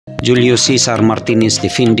Julio Cesar Martinez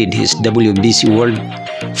defended his WBC World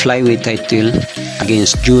Flyweight title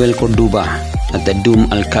against Cordova at the Dome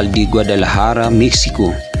Alcalde, Guadalajara,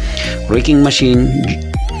 Mexico. Wrecking machine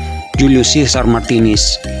Julio Cesar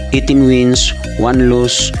Martinez, 18 wins, 1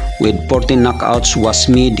 loss with 14 knockouts, was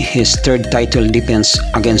made his third title defense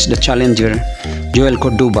against the challenger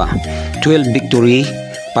Cordova. 12 victory,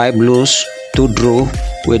 5 loss, 2 draw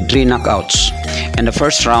with 3 knockouts. In the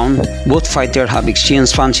first round, both fighters have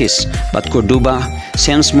exchanged punches, but Cordova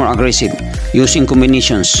seems more aggressive, using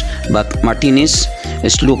combinations, but Martinez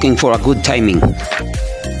is looking for a good timing.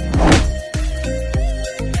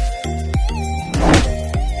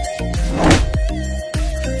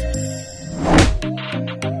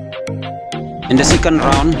 In the second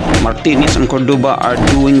round, Martinez and Cordova are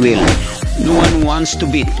doing well. No one wants to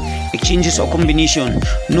beat. Exchanges of combination,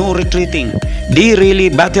 no retreating. They really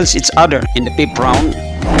battles each other. In the fifth round,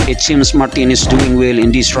 it seems Martinez doing well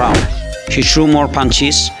in this round. He threw more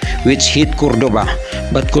punches, which hit Cordova,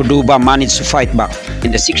 but Cordova managed to fight back.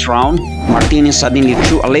 In the sixth round, Martinez suddenly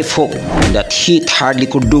threw a left hook that hit hardly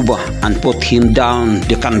Cordova and put him down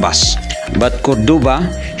the canvas. But Cordova,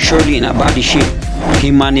 surely in a body shape, he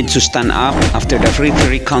managed to stand up after the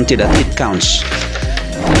referee counted at 8 counts.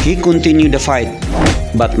 He continued the fight,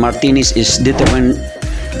 but Martinez is determined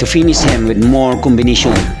to finish him with more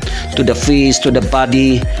combination to the face, to the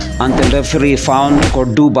body, until the referee found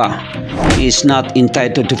Cordova is not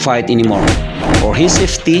entitled to fight anymore. For his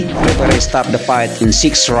safety, referee stopped the fight in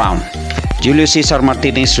 6th round. Julio Cesar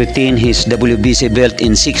Martinez retained his WBC belt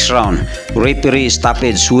in 6th round. Referee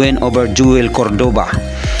Stoppage win over Cordova.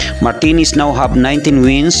 Martinez now have 19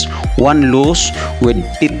 wins, 1 loss with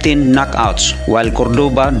 15 knockouts, while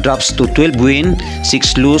Cordova drops to 12 wins,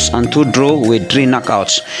 6 lose and 2 draw with 3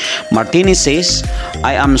 knockouts. Martinez says,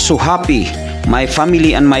 "I am so happy. My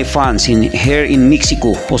family and my fans here in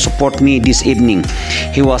Mexico who support me this evening.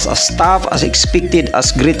 He was as tough as expected,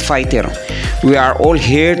 as great fighter. We are all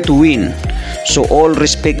here to win. So all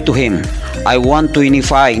respect to him. I want to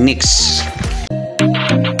unify next."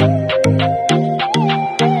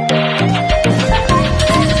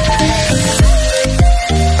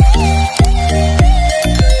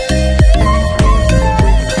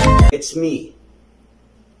 It's me.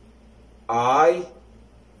 I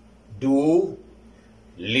do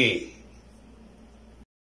Lee.